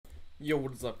Yo,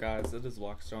 what is up, guys? It is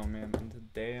Blockstone Man, and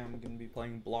today I'm gonna be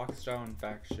playing Blockstone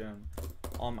Faction.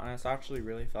 And it's actually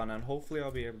really fun, and hopefully I'll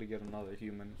be able to get another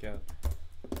human kit.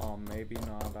 Maybe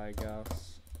not, I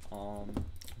guess.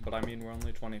 But I mean, we're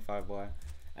only 25 away.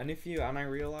 And I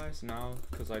realize now,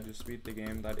 because I just beat the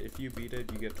game, that if you beat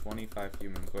it, you get 25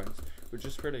 human coins, which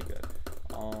is pretty good.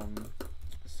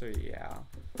 So yeah.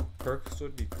 Perks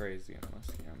would be crazy in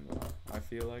this game, though. I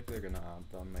feel like they're gonna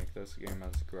add them, make this game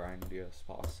as grindy as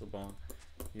possible,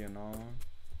 you know?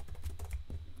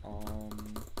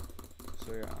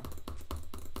 So yeah.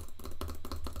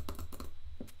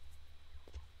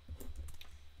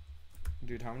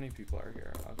 Dude, how many people are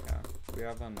here? Okay, we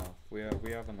have enough. We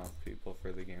have enough people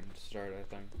for the game to start, I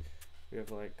think. We have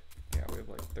like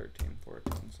 13,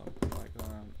 14, something like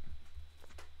that.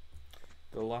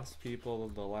 The less people,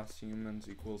 the less humans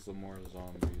equals the more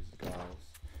zombies, guys.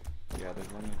 Yeah, there's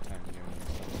only 10 humans.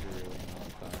 That's really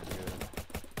not that good.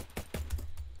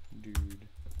 Dude.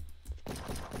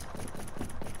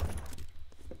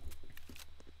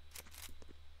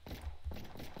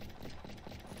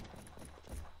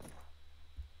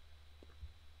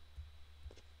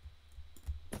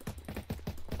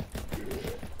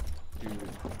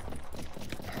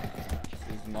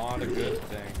 This is not a good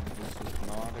thing. This is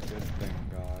not a good thing,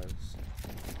 guys.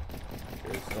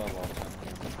 There's still a lot of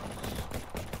humans.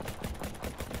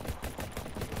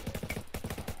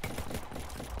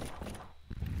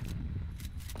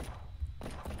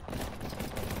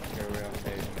 Here we have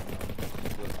 8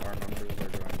 humans. Our numbers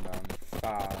are going down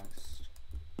fast.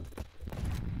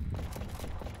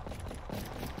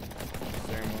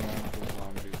 Same amount of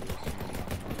zombies we're seeing now.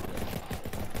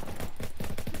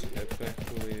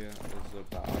 Typically is a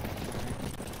bad thing.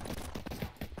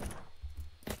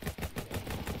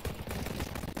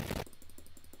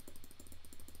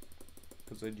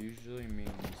 Because it usually means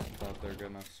that they're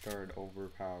gonna start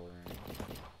overpowering.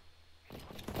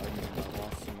 I mean,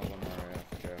 unless some of them are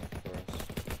AFK, of course.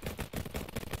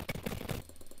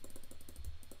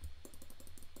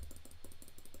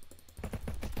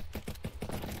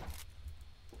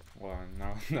 Well,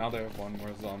 now they have one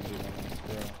more zombie than us,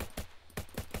 bro.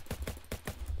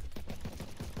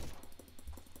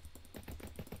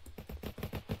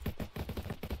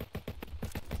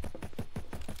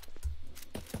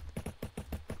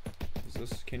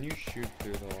 Can you shoot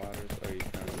through the ladders? Oh, you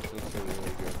can. This is a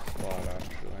really good spot,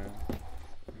 actually.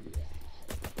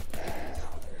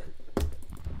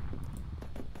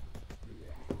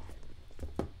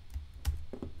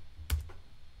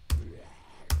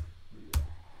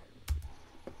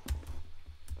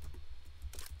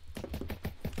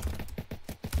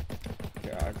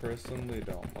 Yeah, I personally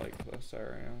don't like this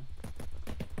area.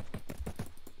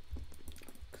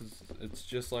 It's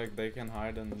just like they can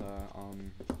hide in the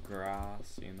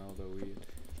grass, you know, the weed,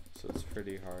 so it's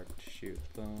pretty hard to shoot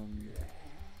them.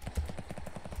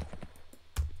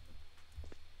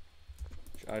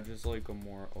 I just like a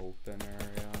more open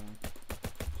area.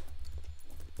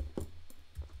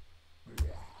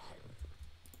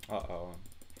 Uh-oh.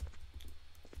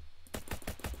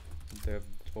 They have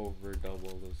over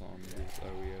double the zombies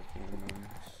that we have humans.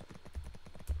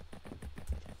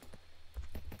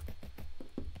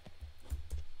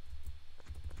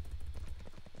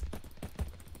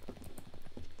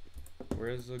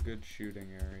 Where's a good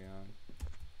shooting area?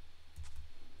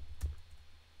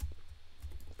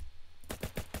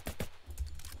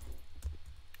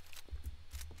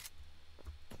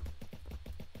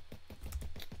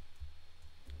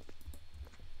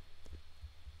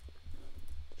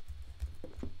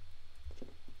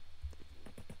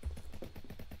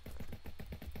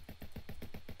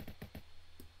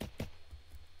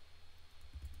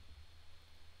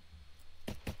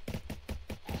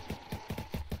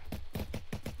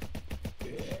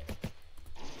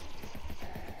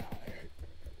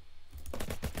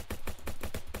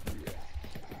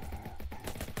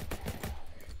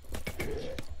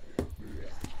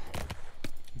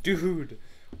 Dude,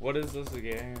 what is this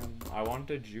game? I want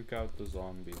to juke out the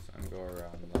zombies and go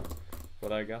around them,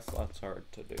 but I guess that's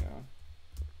hard to do.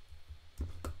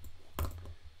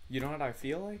 You know what, I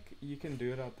feel like you can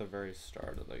do it at the very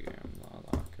start of the game, though.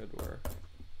 That could work.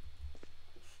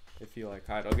 If you like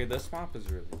hide. Okay, this map is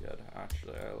really good,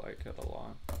 actually. I like it a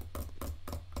lot.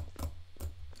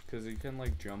 Because you can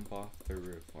like jump off the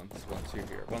roof once you're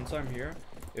here. Once I'm here,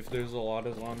 if there's a lot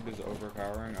of zombies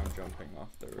overpowering, I'm jumping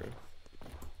off the roof.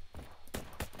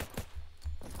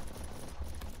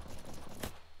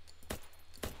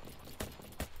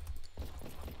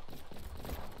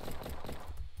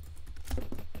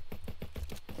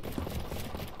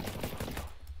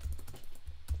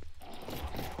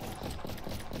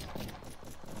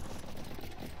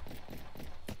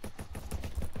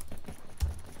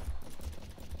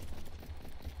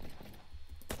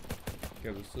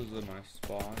 Yeah, this is a nice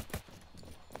spot.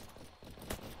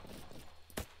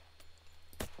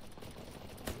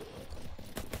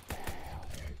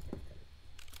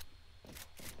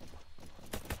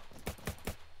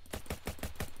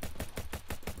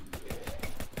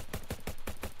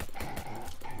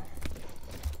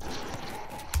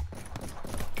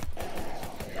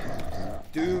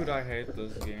 Dude, I hate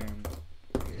this game.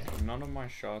 None of my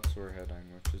shots were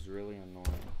hitting, which is really annoying.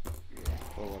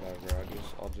 But whatever,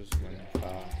 I'll just win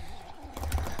fast.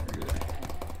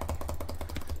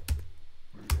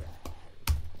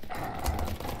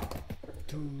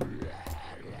 Dude.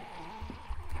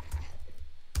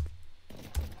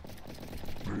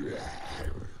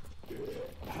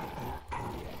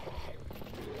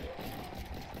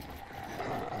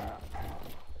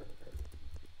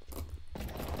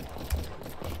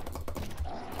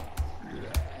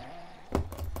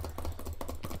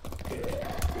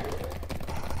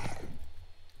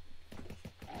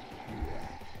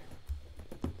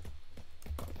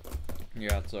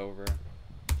 Yeah, it's over.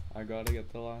 I gotta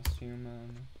get the last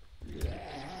human.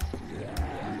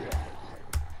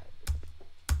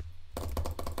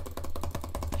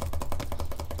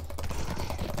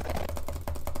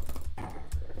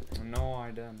 No, I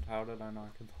didn't. How did I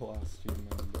not get the last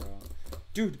human, bro?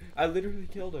 Dude, I literally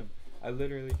killed him.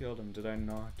 Did I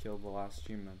not kill the last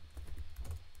human?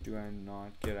 Do I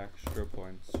not get extra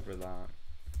points for that?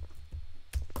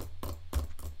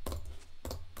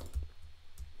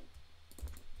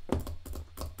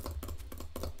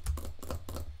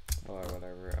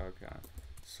 Whatever, okay.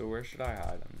 So where should I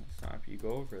hide in this map? You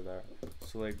go over there.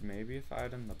 So like maybe if I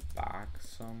hide in the back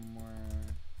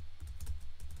somewhere.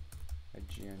 I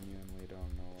genuinely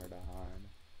don't know where to hide.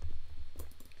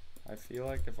 I feel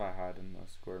like if I hide in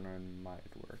this corner it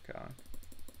might work out.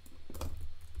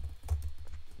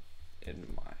 It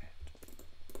might.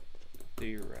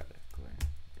 Theoretically.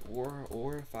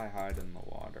 Or if I hide in the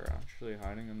water. Actually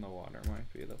hiding in the water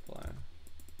might be the play.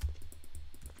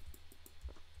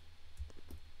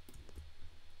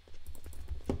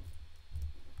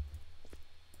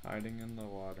 Hiding in the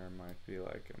water might be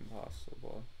like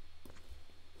impossible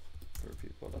for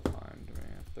people to find me.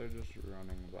 If they're just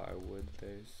running by, would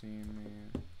they see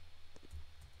me?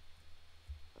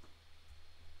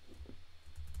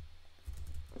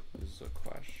 This is a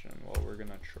question. Well, we're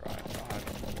gonna try to hide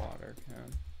in the water,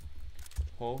 Ken.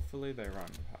 Hopefully they run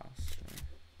past me.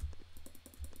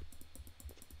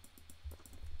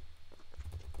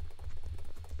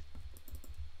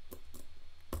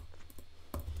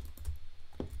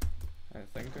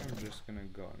 I think I'm just gonna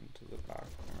go into the back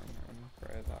corner and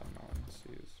pray that no one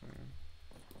sees me.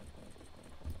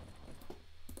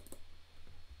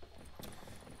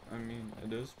 I mean,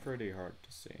 it is pretty hard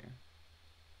to see.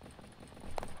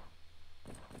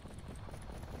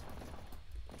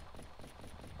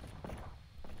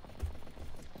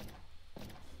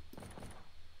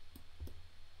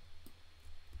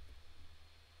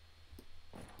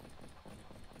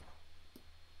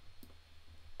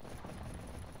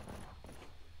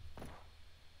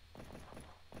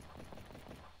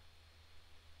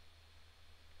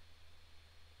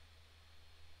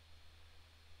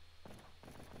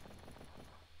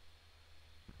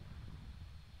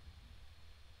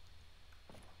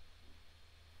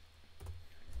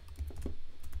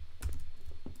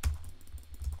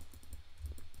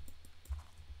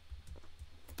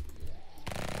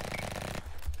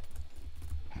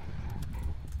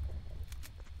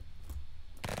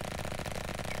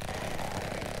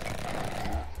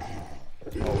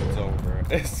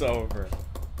 It's over.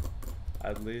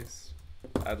 At least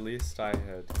I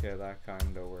hit. Okay, that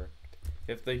kinda worked.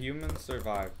 If the humans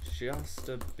survived just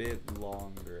a bit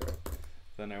longer,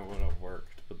 then it would have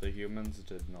worked. But the humans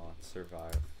did not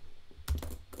survive.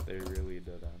 They really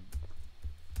didn't.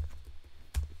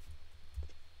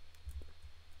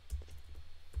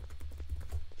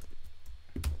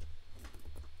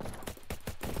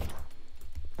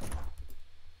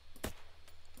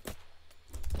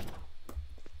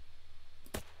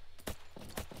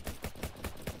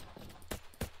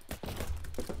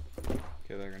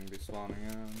 Okay, they're gonna be spawning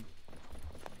in.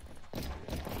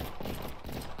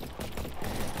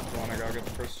 Wanna go get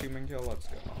the first human kill? Let's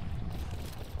go.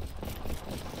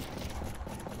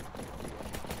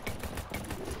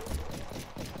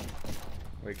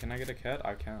 Wait, can I get a kit?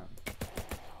 I can.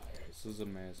 This is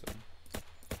amazing.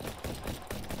 I'm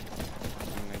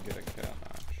gonna get a kit,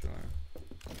 actually.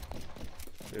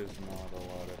 There's not a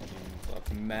lot of humans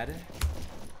left. Medic?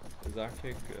 Is that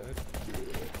kit good?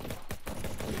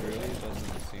 It really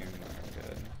doesn't seem that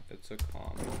good. It's a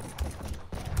common.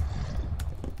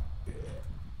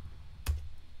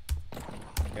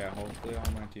 Yeah, Yeah, hopefully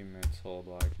all my teammates hold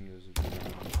while I can just run.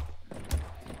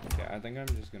 Okay, I think I'm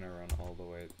just gonna run all the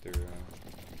way through.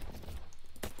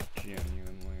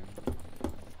 Genuinely.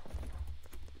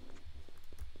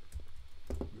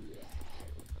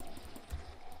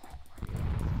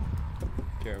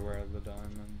 Okay, where are the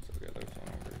diamonds? Okay, there's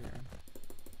one over here.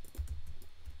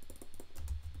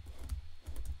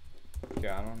 Okay,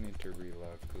 I don't need to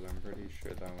reload because I'm pretty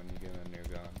sure that when you get a new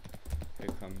gun,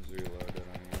 it comes reloaded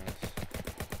anyways.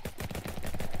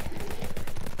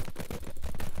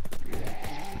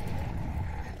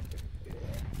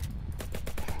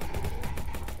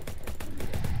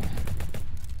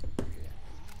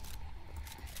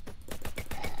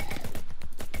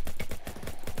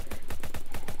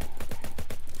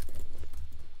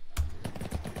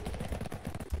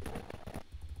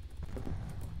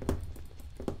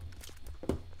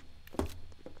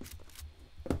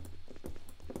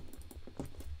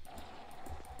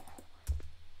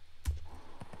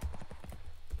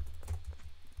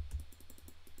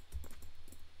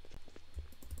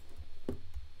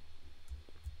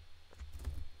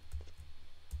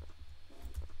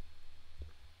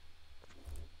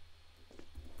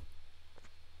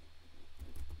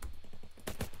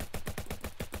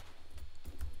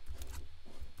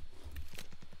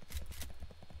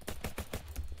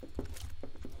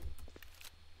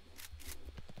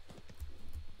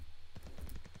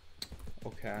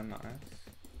 Okay, nice.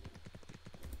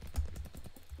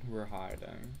 We're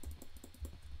hiding.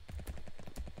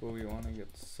 But we want to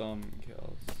get some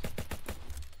kills.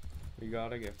 We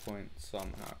gotta get points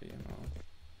somehow, you know.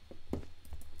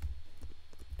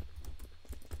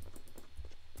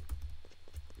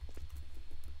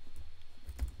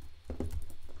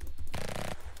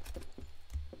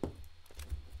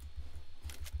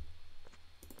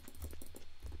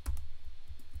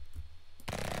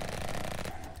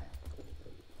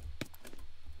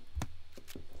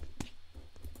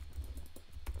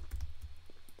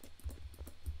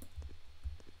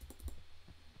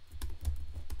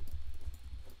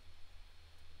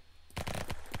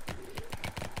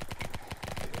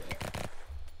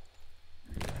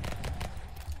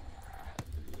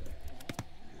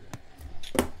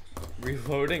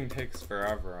 Reloading takes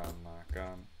forever on that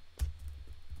gun.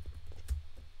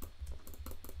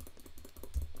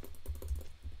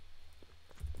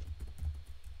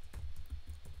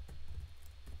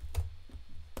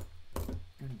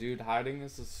 Dude, hiding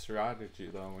is a strategy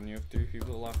though. When you have 3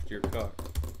 people left, you're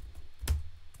cooked.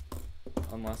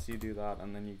 Unless you do that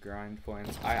and then you grind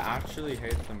points. I actually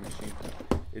hate the machine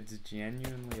gun. It's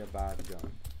genuinely a bad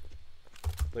gun.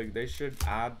 Like, they should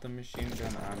add the machine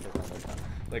gun and another gun.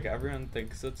 Like, everyone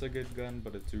thinks it's a good gun,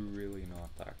 but it's really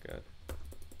not that good.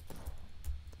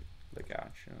 Like,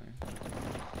 actually.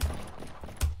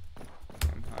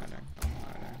 I'm hiding.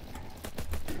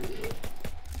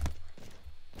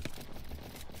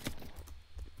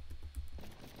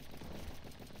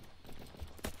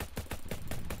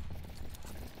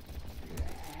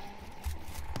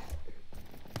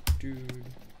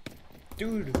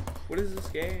 Dude, what is this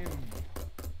game?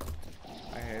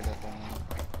 I hate it.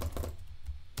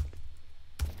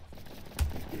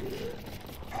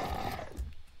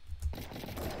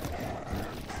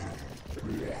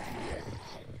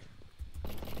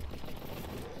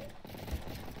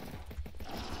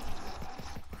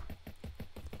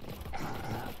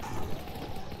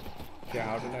 Yeah,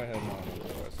 how did I hit one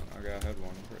person? Okay, I had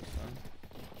one person.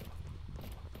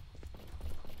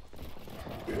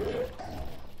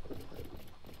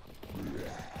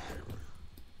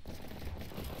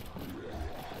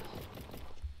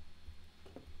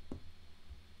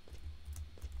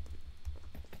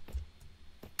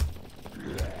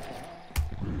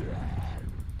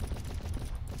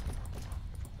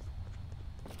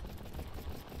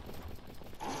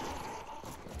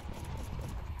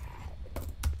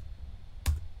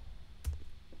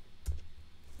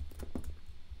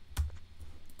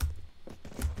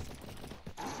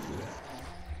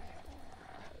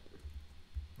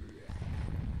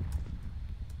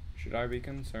 Should I be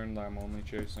concerned that I'm only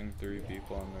chasing 3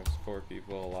 people and there's 4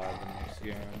 people alive in this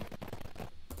game?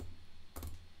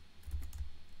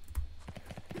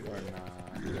 Or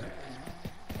not?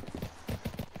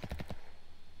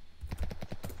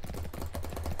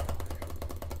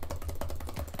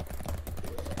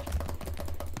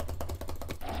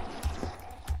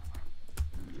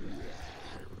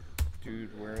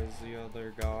 Dude, where is the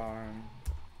other guy?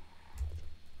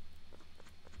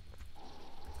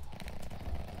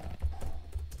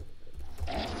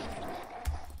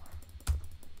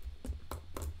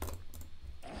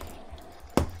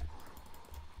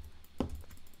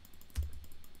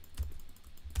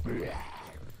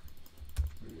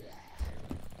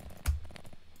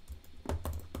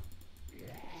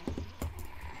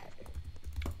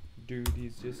 Dude,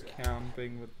 he's just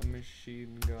camping with the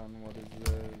machine gun. What is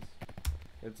this?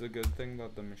 It's a good thing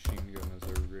that the machine gun is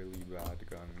a really bad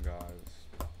gun, guys.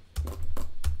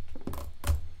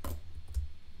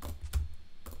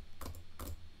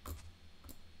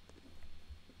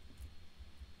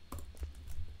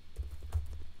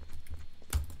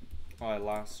 Alright,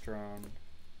 last round.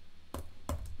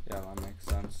 Yeah, that makes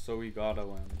sense. So we gotta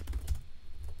win.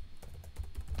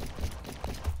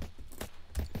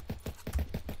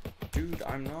 Dude,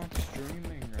 I'm not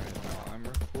streaming right now. I'm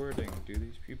recording. Do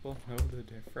these people know the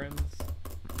difference?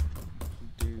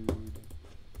 Dude.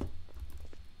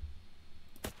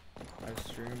 I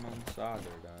stream on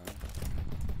Saturday.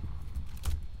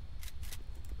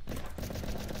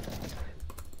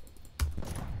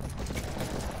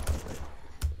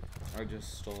 I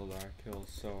just stole that kill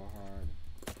so hard.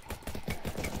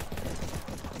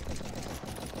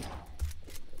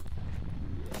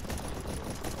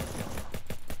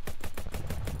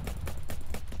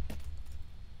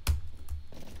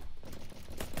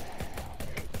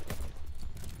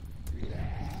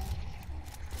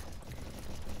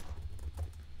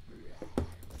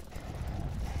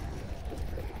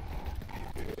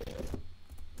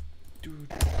 Dude,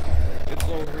 it's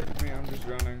over for me. I'm just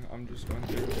running. I'm just going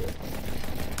through.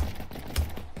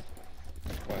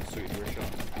 Wow, sweet, we're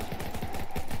shot.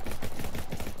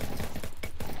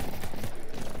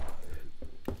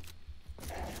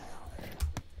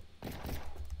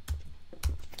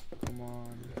 Come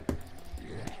on.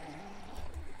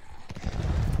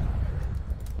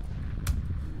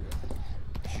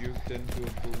 Juked into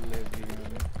oblivion.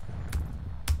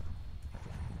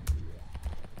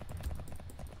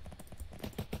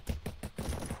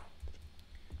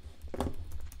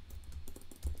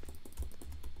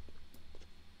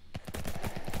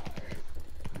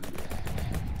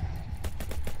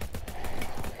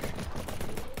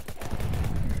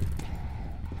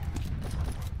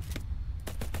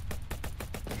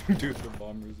 Dude, the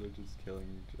bombers are just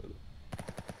killing each other.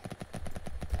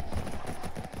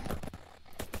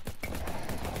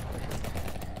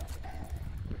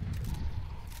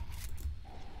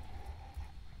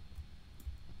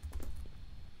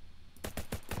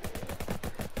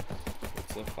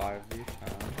 It's a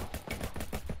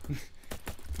 5v10.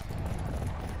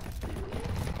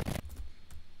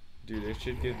 Dude, it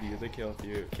should give you the kill if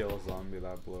you kill a zombie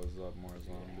that blows up more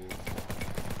zombies.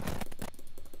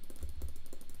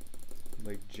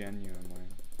 Like, genuinely.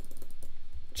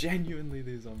 Genuinely,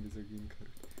 these zombies are getting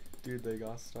cooked. Dude, they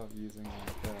gotta stop using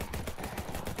like that.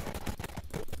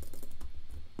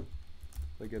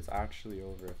 Like, it's actually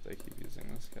over if they keep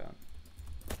using this cat.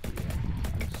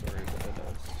 I'm sorry, but it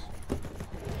is.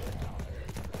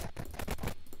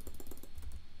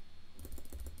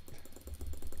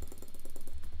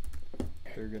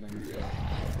 They're getting stuck.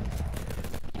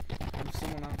 If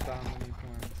someone has that many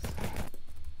points.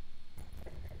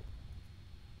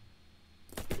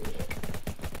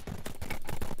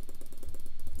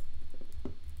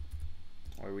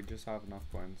 Or we just have enough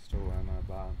points to win, I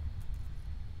bet.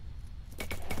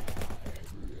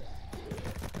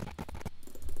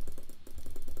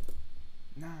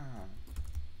 Nah.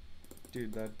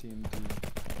 Dude, that TNT.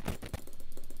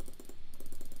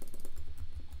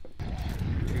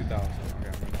 2,000. Okay,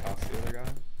 I'm gonna pass the other guy.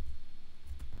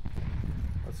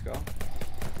 Let's go.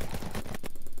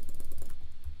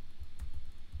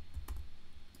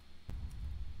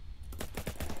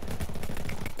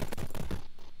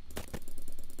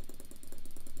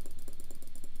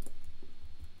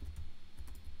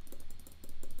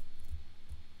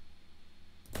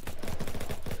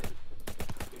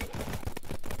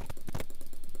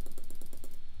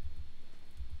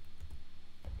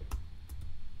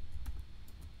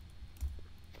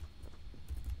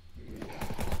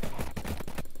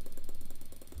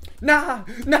 Nah,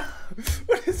 nah.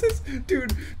 What is this,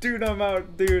 dude? Dude, I'm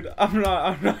out, dude. I'm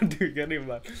not doing any of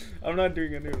that. I'm not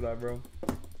doing any of that, bro.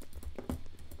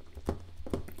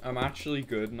 I'm actually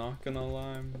good, not gonna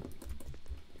lie.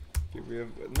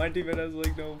 My teammate has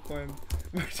like no points.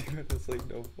 My teammate has like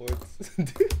no points.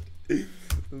 Dude,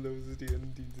 those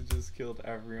TNTs just killed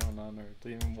everyone on our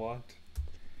team. What?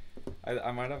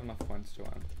 I might have enough points to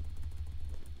win.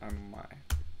 I might.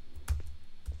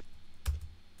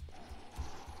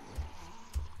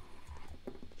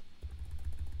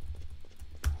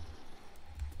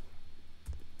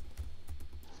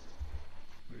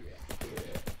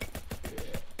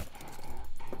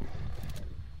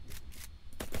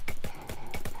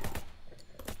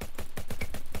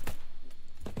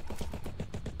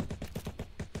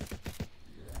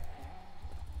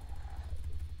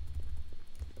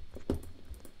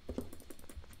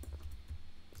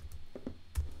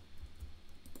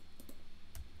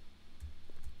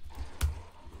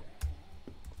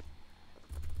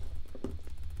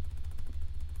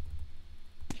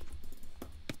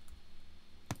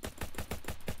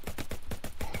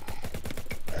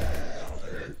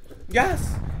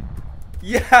 Yes!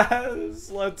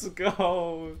 Yes! Let's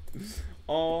go!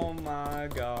 Oh my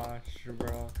gosh,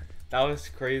 bro. That was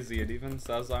crazy. It even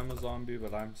says I'm a zombie,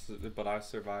 but I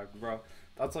survived, bro.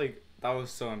 That's like, that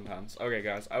was so intense. Okay,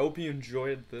 guys, I hope you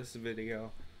enjoyed this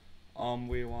video.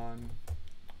 We won.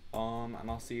 And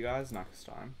I'll see you guys next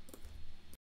time.